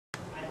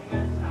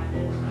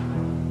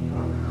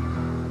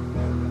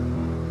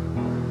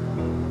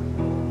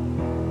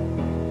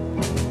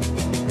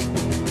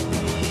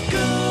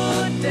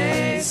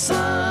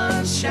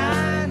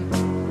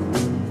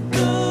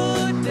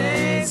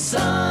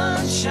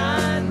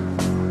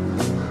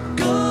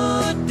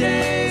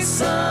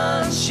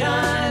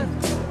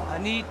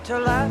need to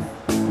laugh,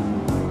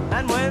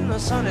 and when the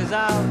sun is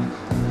out,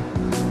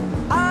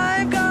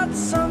 I've got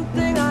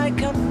something I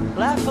can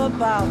laugh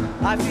about.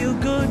 I feel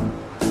good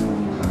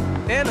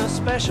in a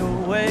special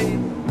way.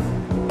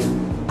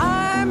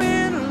 I'm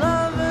in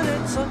love and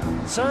it's a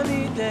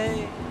sunny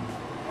day.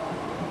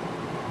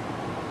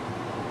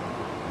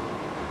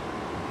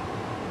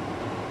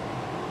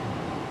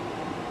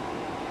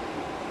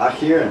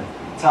 Achíran,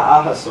 tá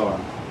ahasón,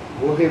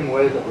 bhuaigh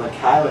muid le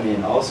Cailíní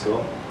in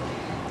óscoil.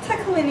 Tá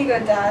Cailíní go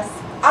das,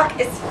 ach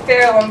is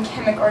fearlam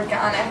Ceimic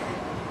Orgánach.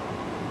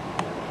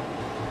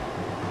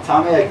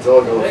 Tá mé ag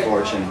dul go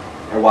fortune,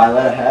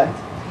 bhaile a hecht?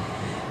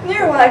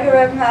 Níor bhaig go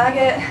raibh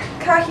mágad,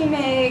 caithfí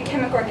mé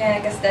Ceimic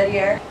Orgánach a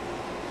studiar.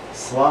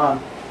 Slán.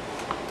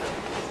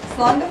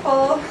 Slán go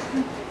fóil.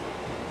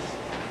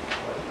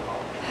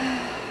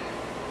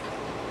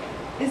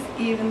 Is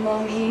even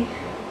loamy.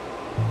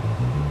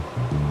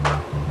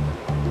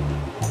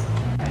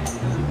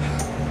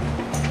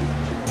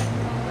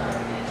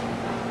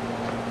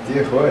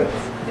 Díobh chuid.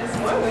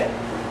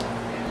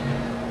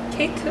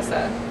 Cé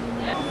tusa?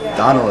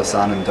 Donal is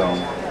anam dom,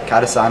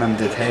 cad is anam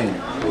de tain.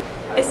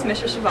 Is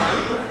Mr. Siobhan?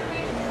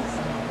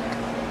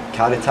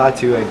 Cad atá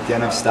tú ag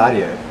déanamh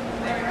stadio.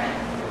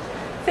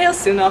 Féil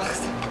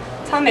súnacht.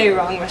 Tá mé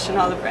rang leis an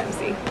ála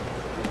bremsí.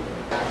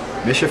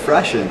 Mis a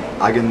freisin,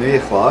 ag an nua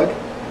chlog?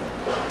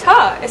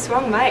 Tá, is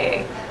rang mai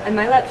é, an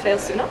mai let féil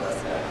súnacht.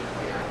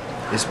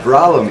 Is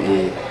bralam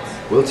í,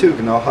 bhfuil tú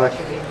gnóthach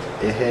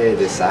I hé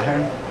de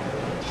Saturn?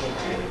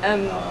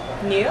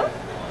 Níl?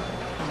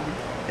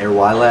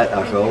 Bhaile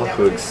a ghil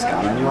chuig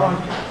scananúán?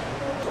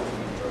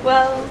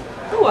 Well,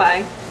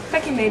 why?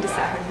 Feici mé de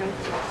Saturn.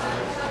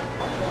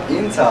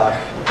 Iontach.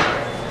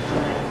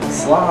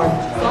 Slán.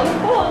 Slán na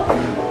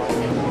fóil.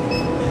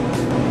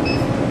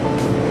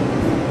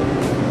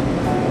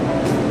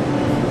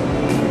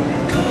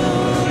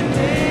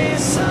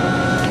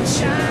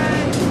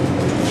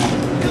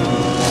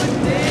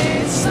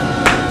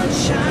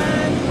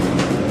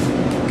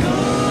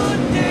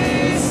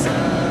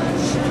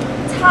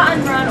 Tá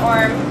an run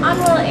orm, an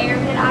bhfuil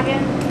airgad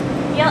agan,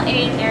 bheal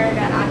éon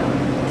airgad agam.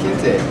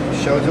 Cínte,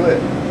 seo duit.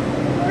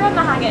 Rud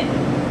na hagan.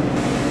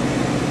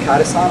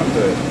 Cad is anam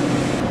duit.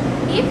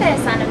 Ife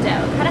is anam do,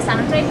 cad is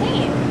anam do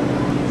hain.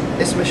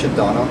 Is mis a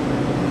Donal.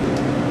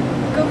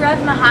 Go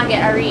rud na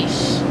hagan a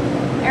ríis.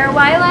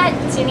 Bhaile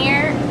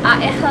dinir a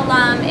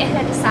ichalam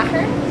icha de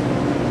Saturn.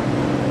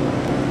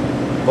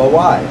 Ba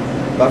why?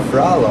 Ba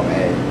fralam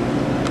é.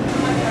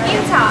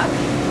 Iontach,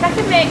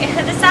 feici mé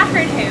icha de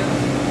Saturn hu.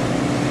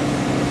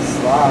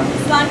 Slán.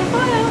 Slán go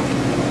fóil.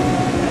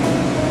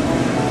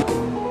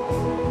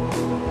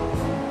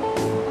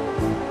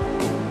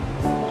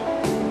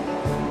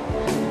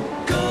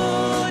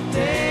 Good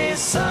day,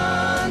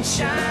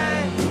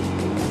 sunshine.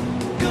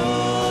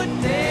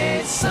 Good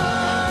day,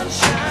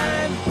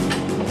 sunshine.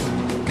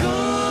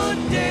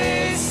 Good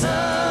day,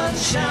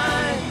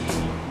 sunshine.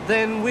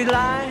 Then we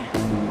lie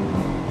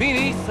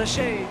beneath the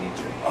shady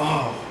tree.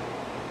 Oh.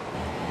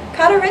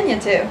 Cad a rinne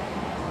tú?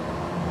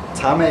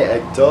 Tá mé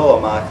ag dul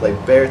amach le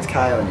Beirt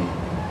Cailíní.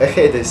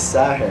 Ché de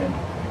Saturn.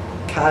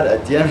 Cad a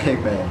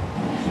déanamh mé.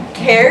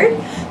 Caird?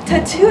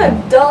 Tá tú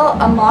ag dul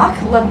amach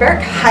le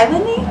Beirt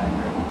Cailíní?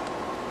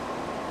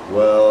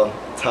 Well,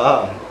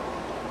 tá.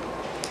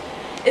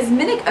 Is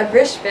minic a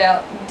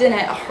brisbéal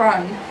duine a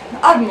chrun.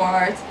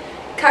 Admórt,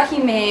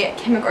 caithfí mé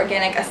Ceimic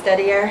Orgánach a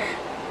studiar.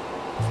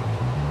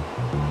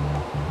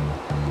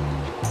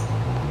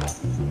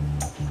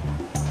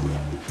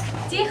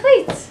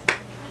 Díochlit.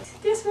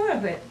 Díos mór a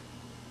bit.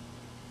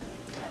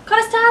 Cad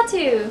is tá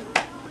tú?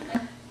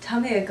 Tá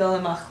mé a gáil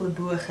amach le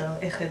buachil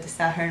icha de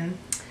Saturn.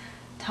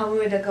 Tá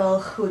muid a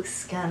gáil chuig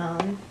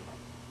scanán.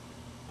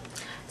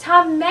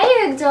 Tá mé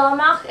ag dul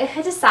amach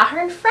icha de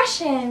Saturn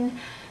freisin.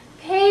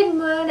 Céad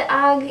mud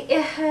ag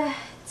icha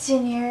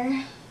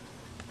dinir.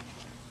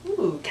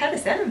 Cad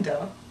is anam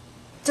do?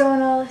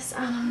 Donal is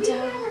anam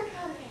do.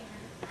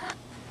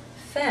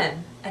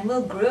 Fen, an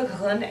bhfuil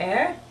grúg run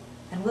air?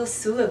 An bhfuil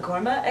súla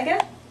gorma aige?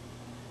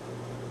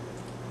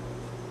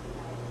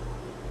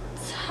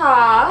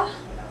 Tá.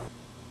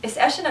 Is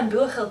eisian an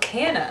buachil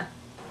céna?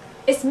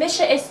 Is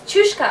misha is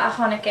tuisce a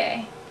chonaigh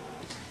é.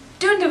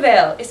 Dún go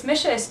bhfuil, is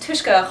misha is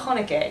tuisce a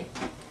chonaigh é.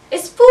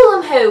 Is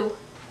fúlam hu.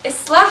 Is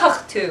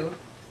slachach tú.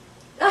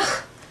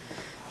 Ach.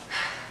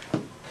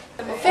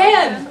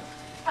 Fen!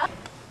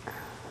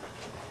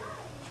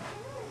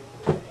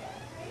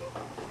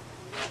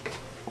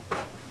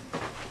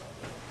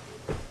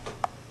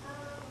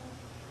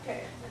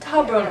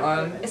 Tá bron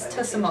orm, is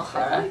tusa mo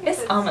chara, is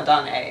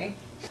amadan é.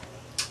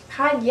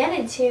 Cad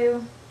dhéanad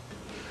tú?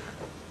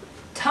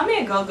 Tá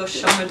mé a gáil go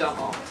siomra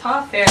domol,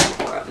 tá fér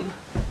orm.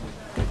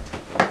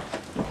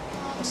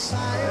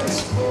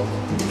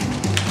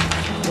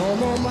 Don't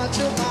know much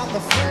about the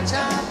French I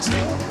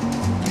took,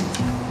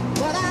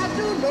 but I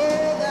do know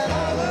that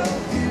I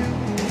love you,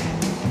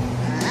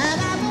 and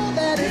I know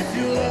that if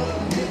you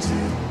love me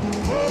too,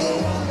 what a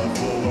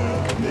wonderful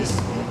world this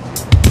will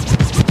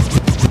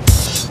be.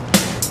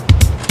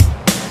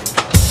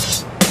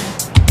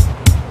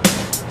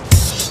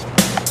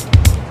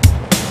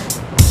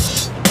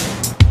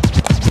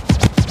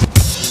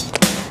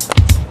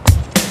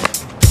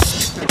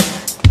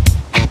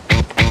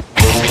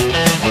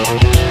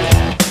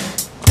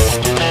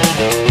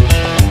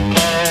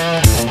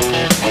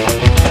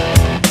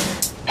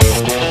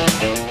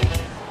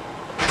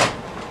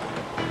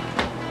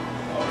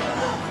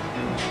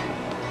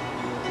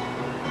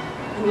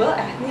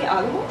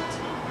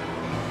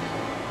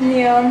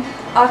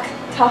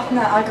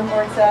 Tafna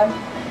agamorta.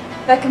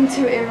 Beckham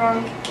to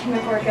Irong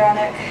Ceimic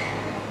Orgánach.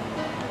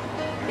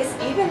 Is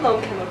even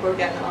lom Ceimic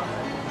Orgánach.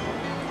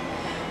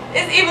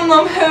 Is even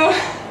lom who?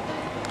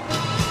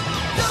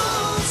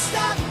 Don't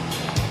stop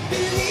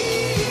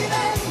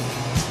believing.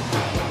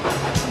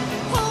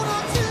 Hold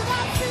on to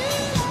that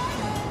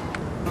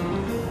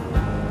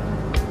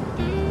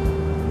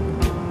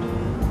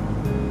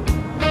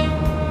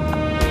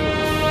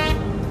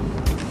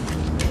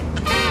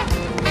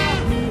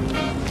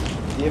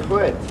Die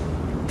goed.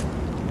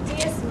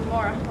 Dies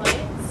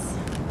morgens.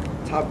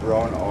 Ta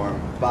brown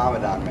orm,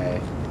 bamadan me.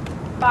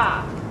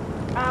 Ba.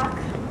 Ach.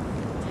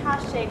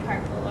 Tashe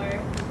carcolor.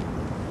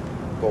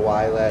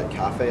 Bawaile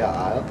cafe a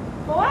aisle.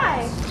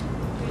 Why?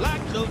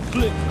 Like the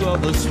flick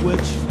of a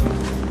switch.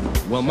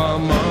 Well, my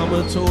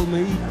mama told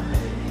me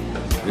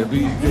it'd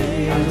be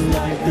days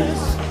like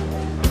this.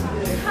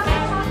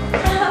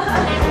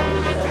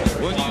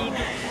 When you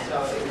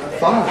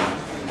Fun.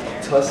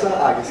 Tussa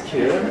agus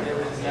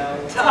Kieran.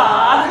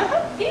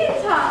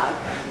 Pizza.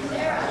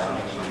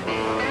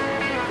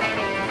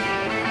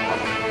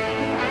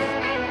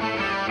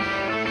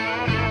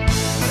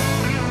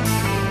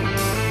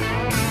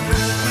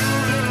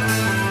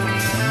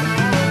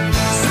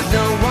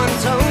 No one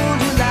told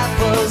you life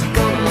was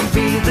gonna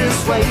be this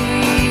way.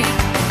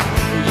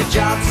 Your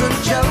job's a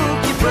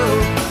joke you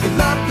broke. Your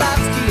love life